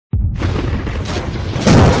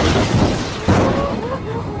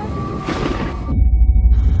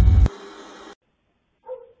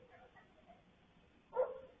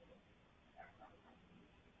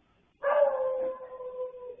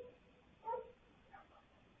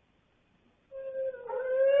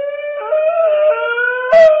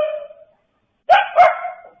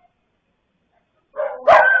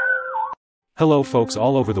Hello folks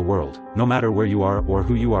all over the world, no matter where you are or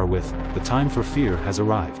who you are with, the time for fear has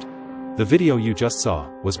arrived. The video you just saw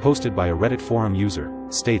was posted by a Reddit forum user,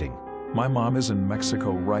 stating, "My mom is in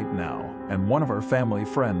Mexico right now, and one of our family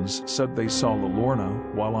friends said they saw La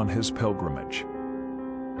Llorona while on his pilgrimage.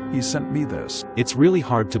 He sent me this." It's really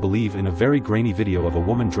hard to believe in a very grainy video of a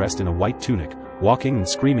woman dressed in a white tunic, walking and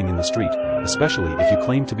screaming in the street, especially if you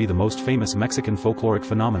claim to be the most famous Mexican folkloric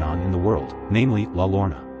phenomenon in the world, namely La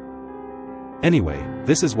Llorona. Anyway,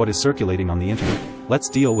 this is what is circulating on the internet. Let's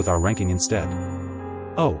deal with our ranking instead.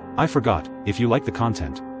 Oh, I forgot, if you like the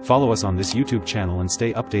content, follow us on this YouTube channel and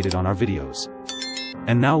stay updated on our videos.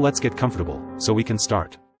 And now let's get comfortable, so we can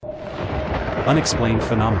start. Unexplained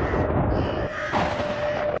phenomena.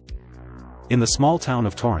 In the small town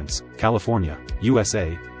of Torrance, California,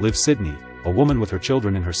 USA, lives Sydney, a woman with her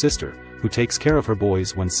children and her sister, who takes care of her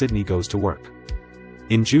boys when Sydney goes to work.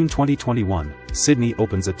 In June 2021, Sydney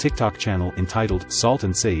opens a TikTok channel entitled Salt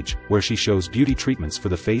and Sage, where she shows beauty treatments for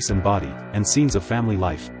the face and body, and scenes of family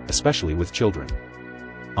life, especially with children.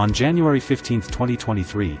 On January 15,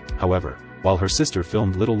 2023, however, while her sister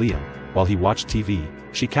filmed little Liam, while he watched TV,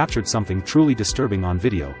 she captured something truly disturbing on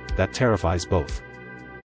video, that terrifies both.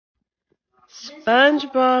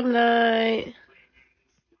 SpongeBob night.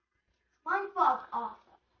 SpongeBob's awesome.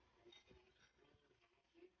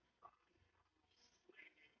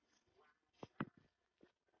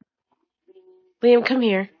 Liam, come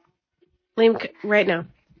here. Liam, right now.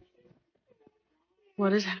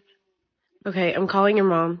 What is happening? Okay, I'm calling your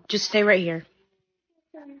mom. Just stay right here.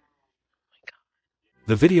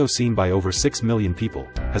 The video, seen by over 6 million people,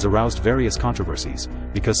 has aroused various controversies,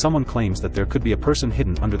 because someone claims that there could be a person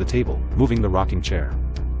hidden under the table, moving the rocking chair.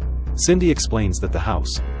 Cindy explains that the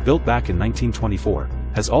house, built back in 1924,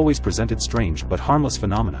 has always presented strange but harmless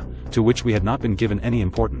phenomena, to which we had not been given any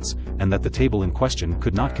importance, and that the table in question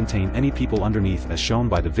could not contain any people underneath as shown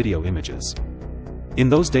by the video images. In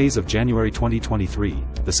those days of January 2023,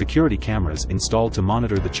 the security cameras installed to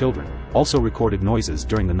monitor the children also recorded noises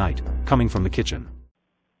during the night, coming from the kitchen.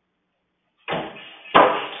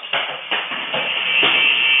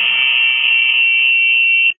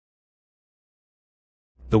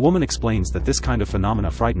 The woman explains that this kind of phenomena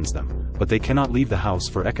frightens them, but they cannot leave the house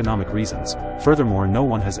for economic reasons. Furthermore, no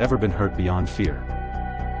one has ever been hurt beyond fear.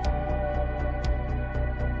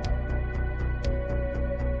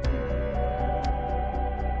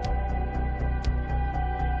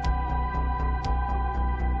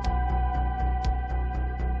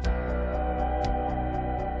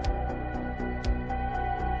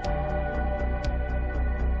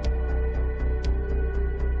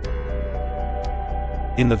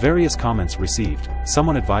 In the various comments received,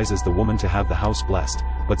 someone advises the woman to have the house blessed,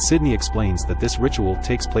 but Sydney explains that this ritual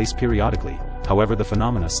takes place periodically, however the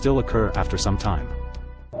phenomena still occur after some time.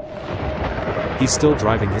 He's still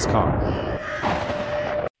driving his car.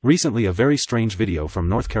 Recently, a very strange video from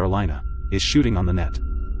North Carolina is shooting on the net.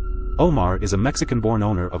 Omar is a Mexican-born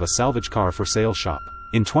owner of a salvage car for sale shop.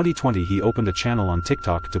 In 2020 he opened a channel on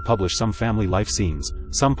TikTok to publish some family life scenes,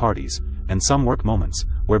 some parties, and some work moments,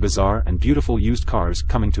 where bizarre and beautiful used cars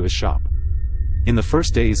coming to his shop. In the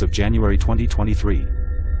first days of January 2023,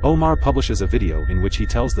 Omar publishes a video in which he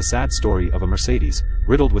tells the sad story of a Mercedes,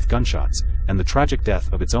 riddled with gunshots, and the tragic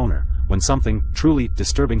death of its owner, when something truly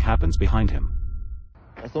disturbing happens behind him.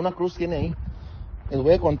 Hasta una cruz tiene ahí. Les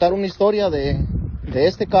voy a contar una historia de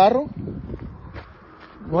este carro.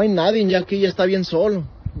 No hay nadie ya aquí, ya está bien solo.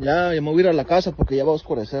 Ya me voy a ir a la casa porque ya va a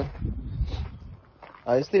oscurecer.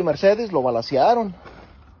 A este Mercedes lo balacearon.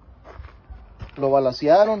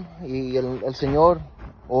 Y el señor,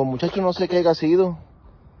 o muchacho no sé qué haya sido,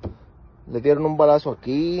 le dieron un balazo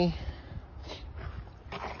aquí.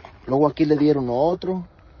 Luego aquí le dieron otro.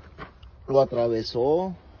 Lo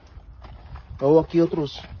atravesó. Luego aquí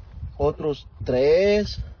otros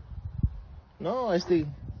 3. No, este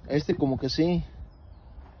como que sí.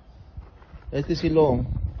 Este sí lo...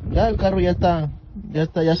 Ya el carro ya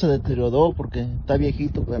se deterioró porque está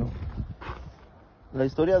viejito, pero... La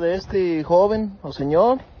historia de este joven o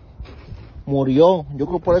señor murió. Yo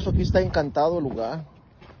creo por eso aquí está encantado el lugar.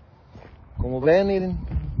 Como ven, miren,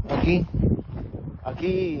 aquí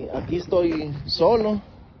estoy solo.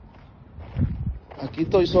 Aquí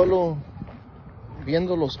estoy solo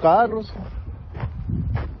viendo los carros.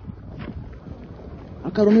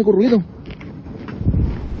 Ah, cabrón, oigo ruido.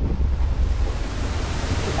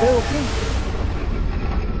 ¿Qué pedo, qué?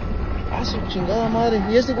 Ah, su chingada madre.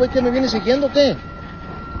 ¿Y este güey que me viene siguiendo, qué?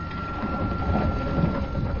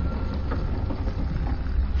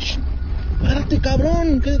 Espérate,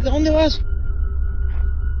 cabrón. ¿De dónde vas?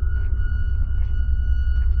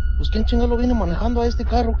 Pues quién chingado lo viene manejando a este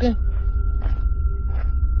carro, ¿qué?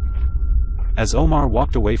 As Omar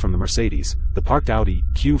walked away from the Mercedes, the parked Audi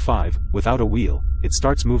Q5, without a wheel, it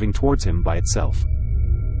starts moving towards him by itself.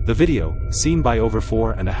 The video, seen by over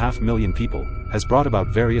 4.5 million people, has brought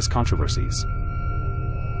about various controversies.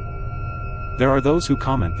 There are those who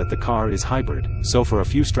comment that the car is hybrid, so for a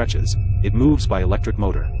few stretches, it moves by electric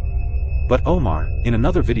motor. But Omar, in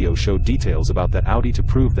another video, showed details about that Audi to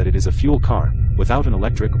prove that it is a fuel car, without an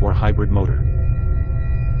electric or hybrid motor.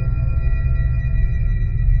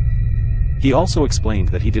 He also explained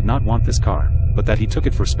that he did not want this car, but that he took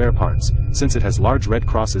it for spare parts, since it has large red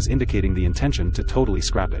crosses indicating the intention to totally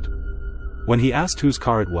scrap it. When he asked whose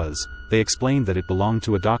car it was, they explained that it belonged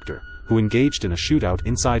to a doctor, who engaged in a shootout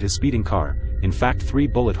inside his speeding car. In fact, 3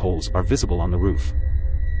 bullet holes are visible on the roof.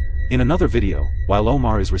 In another video, while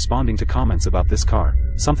Omar is responding to comments about this car,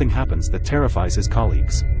 something happens that terrifies his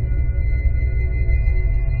colleagues.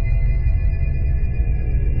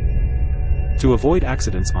 To avoid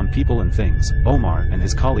accidents on people and things, Omar and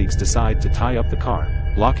his colleagues decide to tie up the car,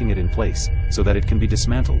 blocking it in place, so that it can be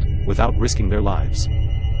dismantled, without risking their lives.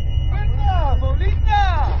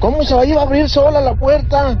 ¿Cómo se iba a abrir sola la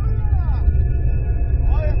puerta?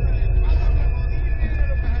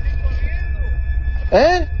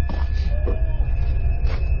 ¿Eh?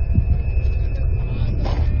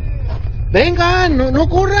 Vengan, no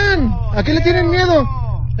corran. ¿A qué le tienen miedo?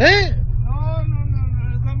 ¿Eh?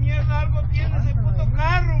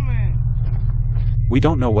 We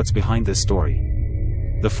don't know what's behind this story.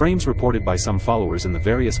 The frames reported by some followers in the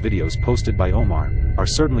various videos posted by Omar are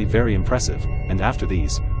certainly very impressive, and after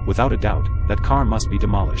these, without a doubt, that car must be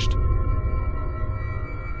demolished.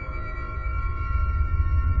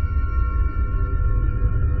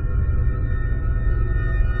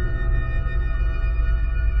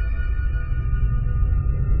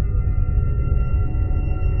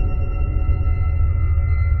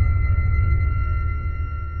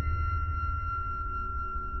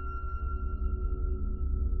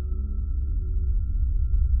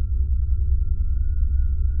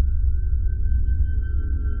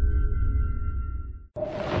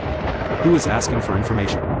 Who is asking for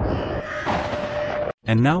information?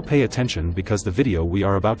 And now pay attention, because the video we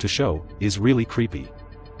are about to show is really creepy.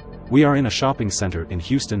 We are in a shopping center in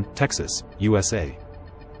Houston, Texas, USA.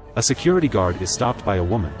 A security guard is stopped by a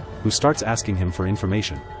woman, who starts asking him for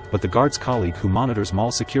information, but the guard's colleague, who monitors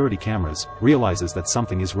mall security cameras, realizes that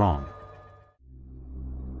something is wrong.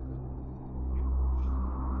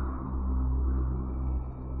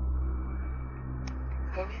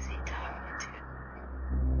 Who is he talking to?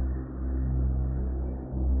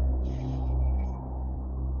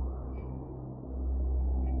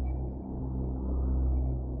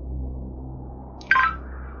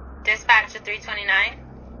 Dispatch to 329.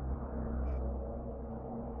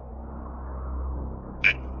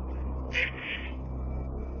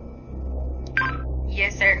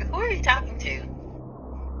 Yes, sir. Who are you talking to?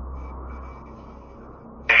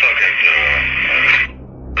 I'm talking to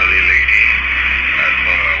a lady. I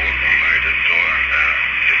saw her walking by the store, and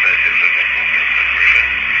she said she's looking for Mr. Griffin.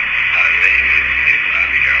 Her name is Miss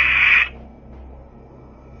Abigail.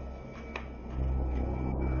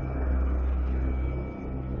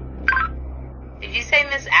 Did you say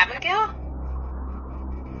Miss Abigail?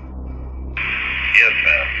 Yes,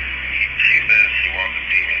 ma'am. She says she wants to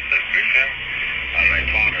see Mr. Griffin, and I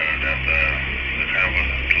told her that the car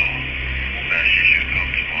wasn't closed, that she should come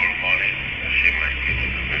tomorrow morning, and she might meet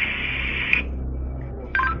Mr. Griffin.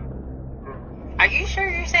 Are you sure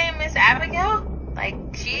you're saying Miss Abigail? Like,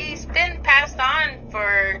 she's been passed on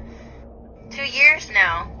for 2 years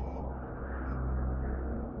now.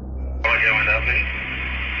 Come again with that, please?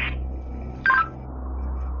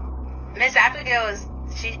 Miss Abigail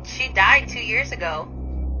she died 2 years ago.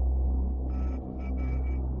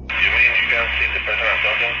 You mean you can't see the person I'm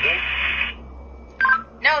talking to?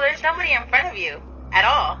 No, there's nobody in front of you at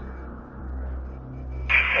all.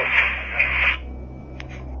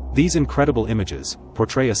 These incredible images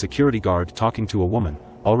portray a security guard talking to a woman,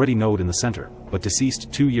 already known in the center, but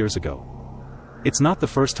deceased 2 years ago. It's not the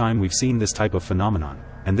first time we've seen this type of phenomenon,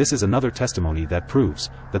 and this is another testimony that proves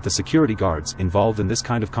that the security guards involved in this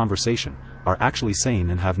kind of conversation are actually sane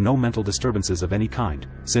and have no mental disturbances of any kind,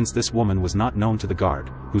 since this woman was not known to the guard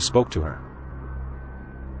who spoke to her.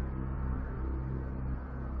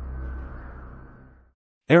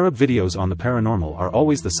 Arab videos on the paranormal are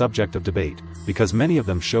always the subject of debate, because many of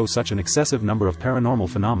them show such an excessive number of paranormal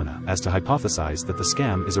phenomena as to hypothesize that the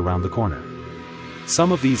scam is around the corner.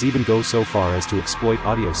 Some of these even go so far as to exploit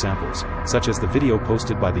audio samples, such as the video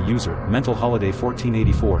posted by the user Mental Holiday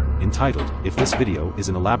 1484, entitled, "If this video is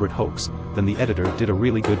an elaborate hoax, then the editor did a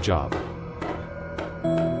really good job."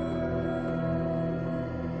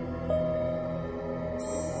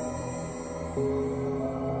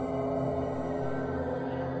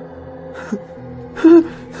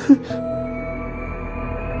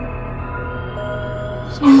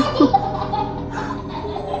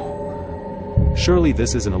 Surely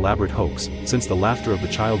this is an elaborate hoax, since the laughter of the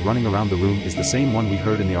child running around the room is the same one we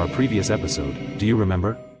heard in our previous episode. Do you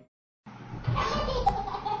remember?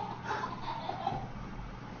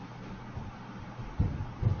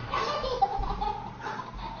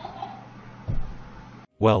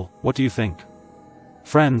 Well, what do you think?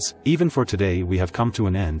 Friends, even for today we have come to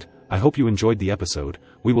an end. I hope you enjoyed the episode.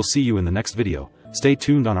 We will see you in the next video. Stay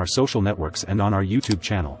tuned on our social networks and on our YouTube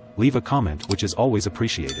channel. Leave a comment, which is always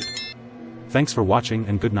appreciated. Thanks for watching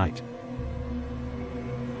and good night.